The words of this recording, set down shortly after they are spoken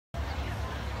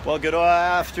Well, good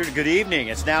evening.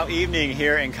 It's now evening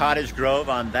here in Cottage Grove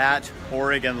on That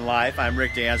Oregon Life. I'm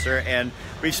Rick Dancer, and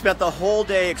we've spent the whole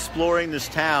day exploring this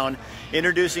town,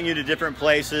 introducing you to different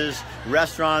places,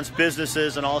 restaurants,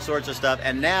 businesses, and all sorts of stuff.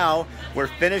 And now we're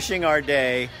finishing our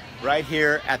day right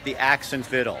here at the Axe and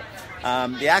Fiddle.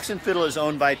 The Axe and Fiddle is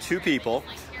owned by two people.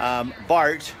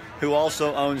 Bart, who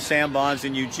also owns Sam Bonds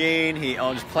in Eugene. He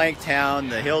owns Planktown,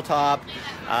 the Hilltop.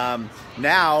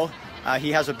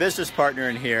 He has a business partner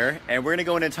in here, and we're going to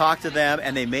go in and talk to them,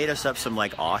 and they made us up some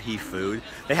like ahi food.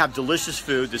 They have delicious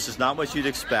food. This is not what you'd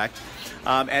expect.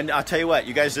 And I'll tell you what,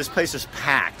 you guys, this place is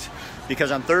packed because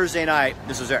on Thursday night,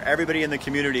 this is where everybody in the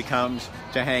community comes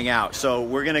to hang out. So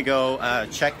we're going to go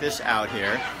check this out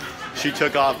here. She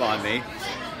took off on me.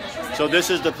 So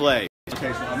this is the place.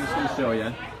 Okay, so I'm just going to show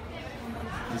you.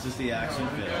 This is the Axe and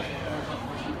Fiddle.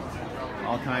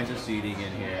 All kinds of seating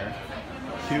in here.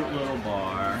 Cute little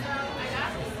bar.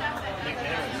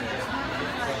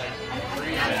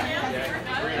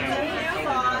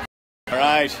 All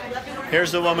right,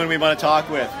 here's the woman we want to talk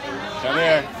with. Come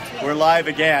here. We're live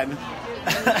again.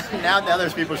 now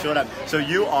there's people showing up. So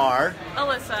you are?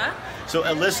 Alyssa. So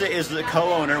Alyssa is the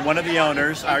co-owner, one of the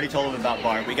owners. I already told him about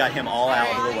Bart. We got him all out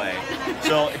of the way.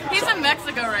 So he's in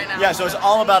Mexico right now. Yeah, so it's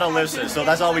all about Alyssa. So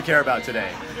that's all we care about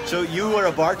today. So you were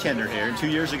a bartender here, and 2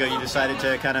 years ago you decided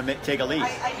to kind of take a leap.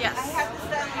 Yes.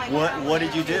 What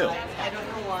did you do?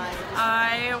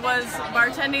 I was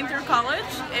bartending through college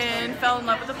and fell in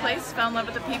love with the place, fell in love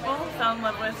with the people, fell in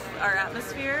love with our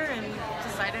atmosphere, and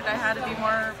decided I had to be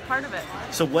more part of it.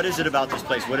 So what is it about this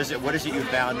place? What is it you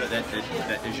found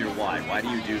that is your why? Why do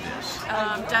you do this?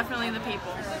 Definitely the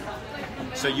people.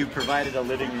 So you provided a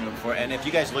living room for, and if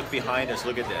you guys look behind us,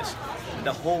 look at this.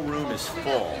 The whole room is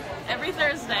full. Every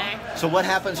Thursday. So what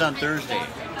happens on Thursday?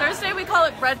 Thursday we call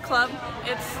it Bread Club.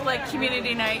 It's like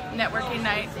community night, networking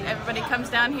night. Everybody comes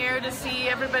down here to see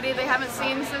everybody they haven't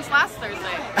seen since last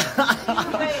Thursday.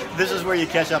 This is where you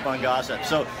catch up on gossip.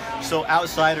 So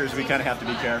outsiders, we kind of have to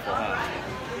be careful, huh?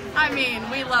 I mean,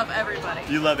 we love everybody.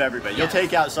 You love everybody. Yes. You'll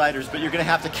take outsiders, but you're going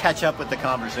to have to catch up with the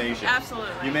conversation.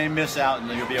 Absolutely. You may miss out, and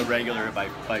you'll be a regular by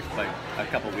a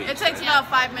couple weeks. It takes about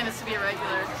 5 minutes to be a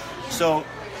regular. So,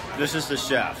 this is the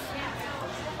chef.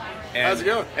 And, how's it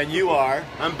going? And you are?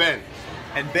 I'm Ben.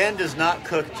 And Ben does not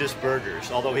cook just burgers,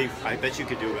 although I bet you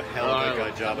could do a hell of a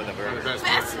good job with the burgers.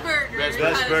 Best burgers.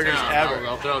 Best burgers ever.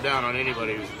 I'll throw down on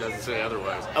anybody who doesn't say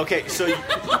otherwise. Okay, so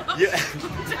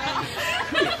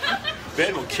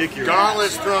Ben will kick your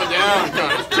Gauntlets ass. thrown down.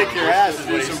 Kick your ass is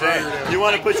what he's saying. You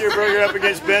want to put your burger up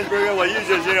against Ben's burger? Well, you're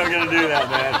going to do that,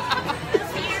 man.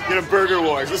 Get a burger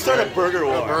wars. Let's start a burger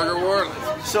war. A burger war.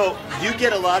 So you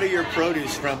get a lot of your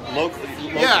produce from local.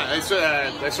 Yeah, I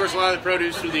source a lot of the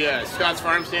produce through the Scott's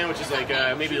Farm Stand, which is like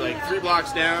maybe like 3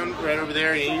 blocks down, right over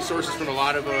there. And he sources from a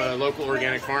lot of local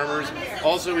organic farmers.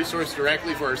 Also, we source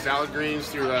directly for our salad greens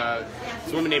through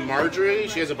this woman named Marjorie.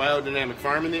 She has a biodynamic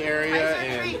farm in the area,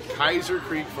 and Kaiser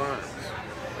Creek Farms.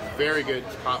 Very good,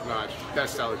 top-notch,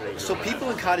 best salad greens. So people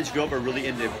in Cottage Grove are really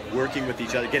into working with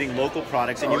each other, getting local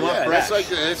products, and you want fresh. fresh.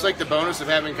 That's like the bonus of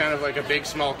having kind of like a big,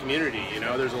 small community. You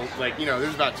know, there's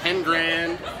there's about 10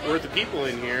 grand worth of people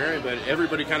in here, but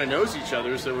everybody kind of knows each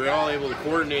other, so we're all able to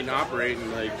coordinate and operate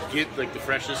and like get like the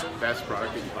freshest, best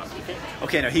product that you possibly can.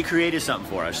 Okay, now he created something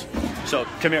for us. So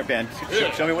come here, Ben.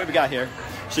 Show me what we got here.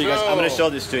 So you guys, I'm going to show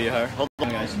this to you. Hold on,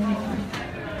 guys.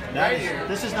 Nice.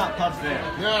 This is not pub fare.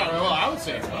 No, well, I would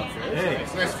say it's pub fare. Hey.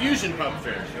 It's nice fusion pub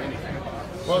fare.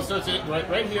 Well, so it's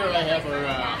right here I have our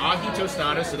ahi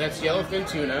tostada, so that's yellowfin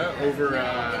tuna over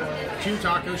 2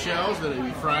 taco shells that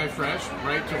we fry fresh,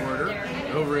 right to order,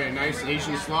 over a nice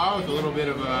Asian slaw with a little bit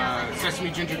of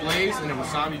sesame ginger glaze and a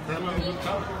wasabi crema over the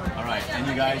top. All right, and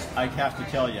you guys, I have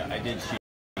to tell you, I did cheat,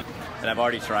 and I've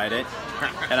already tried it,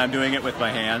 and I'm doing it with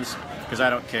my hands because I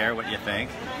don't care what you think,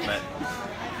 but.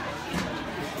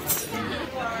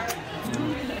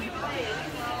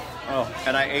 Oh,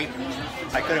 and I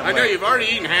couldn't I know, wait. you've already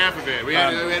eaten half of it. We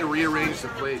had to rearrange the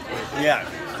plate. Yeah,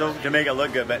 so to make it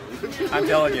look good, but I'm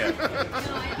telling you,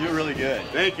 you're really good.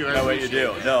 Thank you. I know what you do.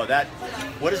 appreciate it. No,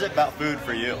 what is it about food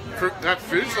for you?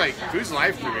 Food's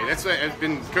life for me. I've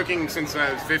been cooking since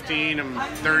I was 15. I'm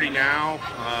 30 now.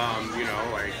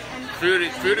 Food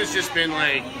has just been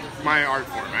like my art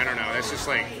form. I don't know. That's just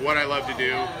like what I love to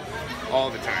do all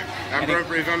the time.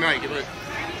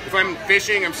 If I'm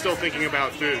fishing, I'm still thinking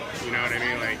about food. You know what I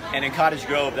mean? And in Cottage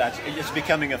Grove, it's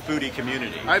becoming a foodie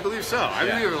community. I believe so. I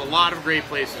believe there's a lot of great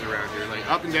places around here, like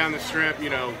up and down the strip.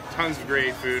 Tons of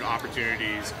great food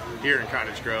opportunities here in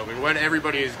Cottage Grove, and what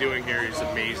everybody is doing here is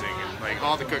amazing. And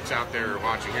all the cooks out there are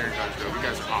watching here in Cottage Grove. You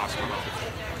guys are awesome. I love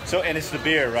it. So, and it's the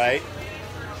beer, right?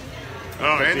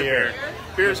 Oh, and the beer.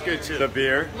 Beer's good too. The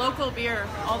beer. Local beer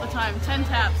all the time. 10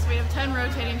 taps. We have 10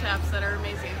 rotating taps that are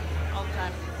amazing all the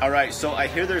time. All right, so I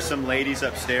hear there's some ladies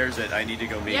upstairs that I need to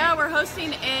go meet. Yeah, we're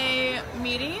hosting a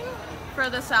meeting for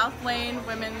the South Lane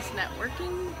Women's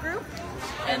Networking Group,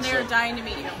 and they're dying to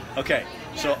meet you. Okay,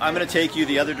 so I'm going to take you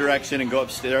the other direction and go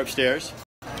upstairs.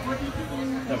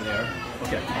 Over there.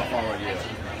 Okay, I'll follow you.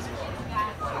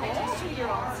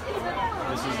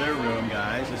 This is their room,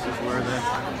 guys. This is where the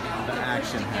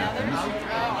action happens.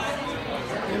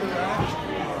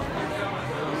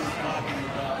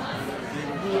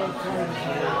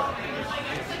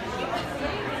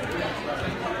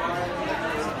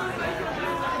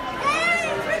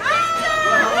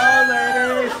 Hello,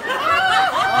 ladies.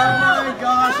 Oh my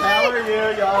gosh, how are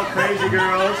you, y'all crazy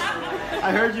girls?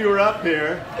 I heard you were up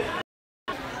here.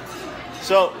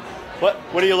 So, what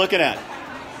are you looking at?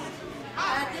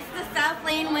 This is the South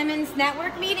Lane Women's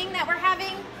Network meeting that we're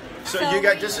having. So you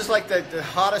got, this is like the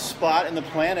hottest spot in the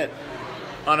planet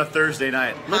on a Thursday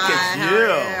night. Look at you.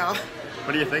 How are you?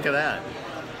 What do you think of that?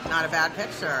 Not a bad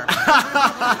picture.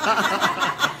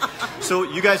 So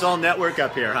you guys all network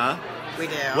up here, huh? We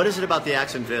do. What is it about the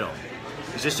Axe and Fiddle?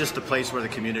 Is this just a place where the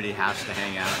community has to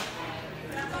hang out?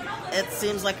 It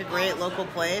seems like a great local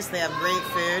place. They have great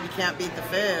food. You can't beat the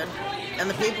food. And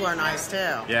the people are nice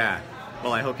too. Yeah.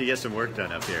 Well, I hope you get some work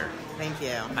done up here. Thank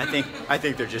you. I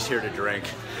think they're just here to drink.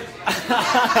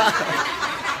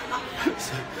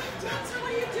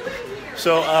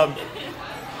 So,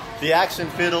 the Axe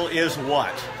and Fiddle is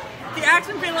what? The Axe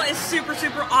and Fiddle is super,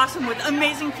 super awesome with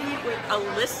amazing food with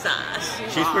Alyssa.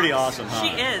 She's pretty awesome, huh?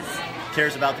 She is.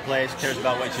 Cares about the place, cares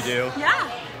about what you do. Yeah.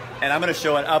 And I'm going to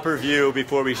show an upper view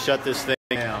before we shut this thing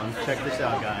down. Check this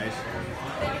out, guys.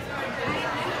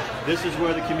 This is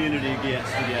where the community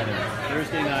gets together.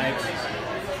 Thursday nights,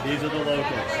 these are the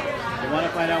locals. You want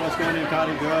to find out what's going on in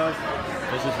Cottage Grove?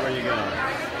 This is where you go.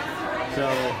 So,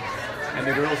 and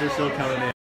the girls are still coming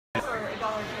in.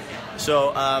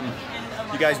 So,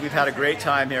 you guys, we've had a great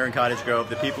time here in Cottage Grove.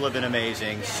 The people have been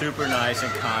amazing, super nice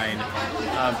and kind.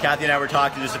 Kathy and I were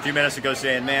talking just a few minutes ago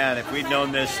saying, man, if we'd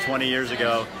known this 20 years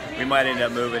ago, we might end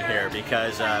up moving here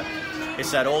because it's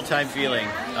that old-time feeling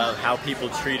of how people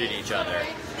treated each other.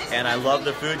 And I love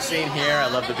the food scene here. I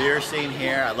love the beer scene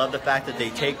here. I love the fact that they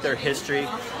take their history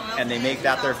and they make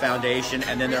that their foundation,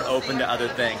 and then they're open to other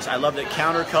things. I love that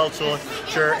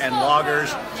counterculture and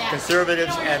loggers,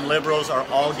 conservatives and liberals are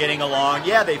all getting along.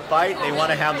 Yeah, they fight. They want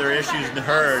to have their issues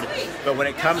heard. But when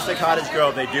it comes to Cottage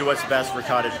Grove, they do what's best for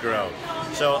Cottage Grove.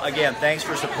 So again, thanks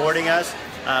for supporting us.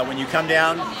 When you come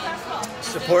down,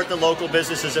 support the local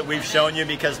businesses that we've shown you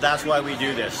because that's why we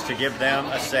do this, to give them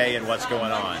a say in what's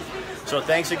going on. So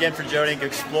thanks again for joining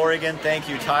ExplOregon. Thank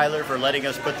you, Tyler, for letting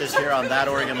us put this here on That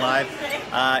Oregon Live.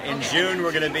 In June,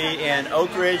 we're going to be in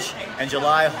Oak Ridge, and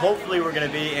July, hopefully, we're going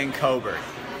to be in Coburg.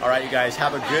 All right, you guys,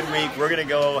 have a good week. We're going to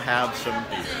go have some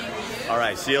beer. All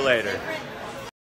right, see you later.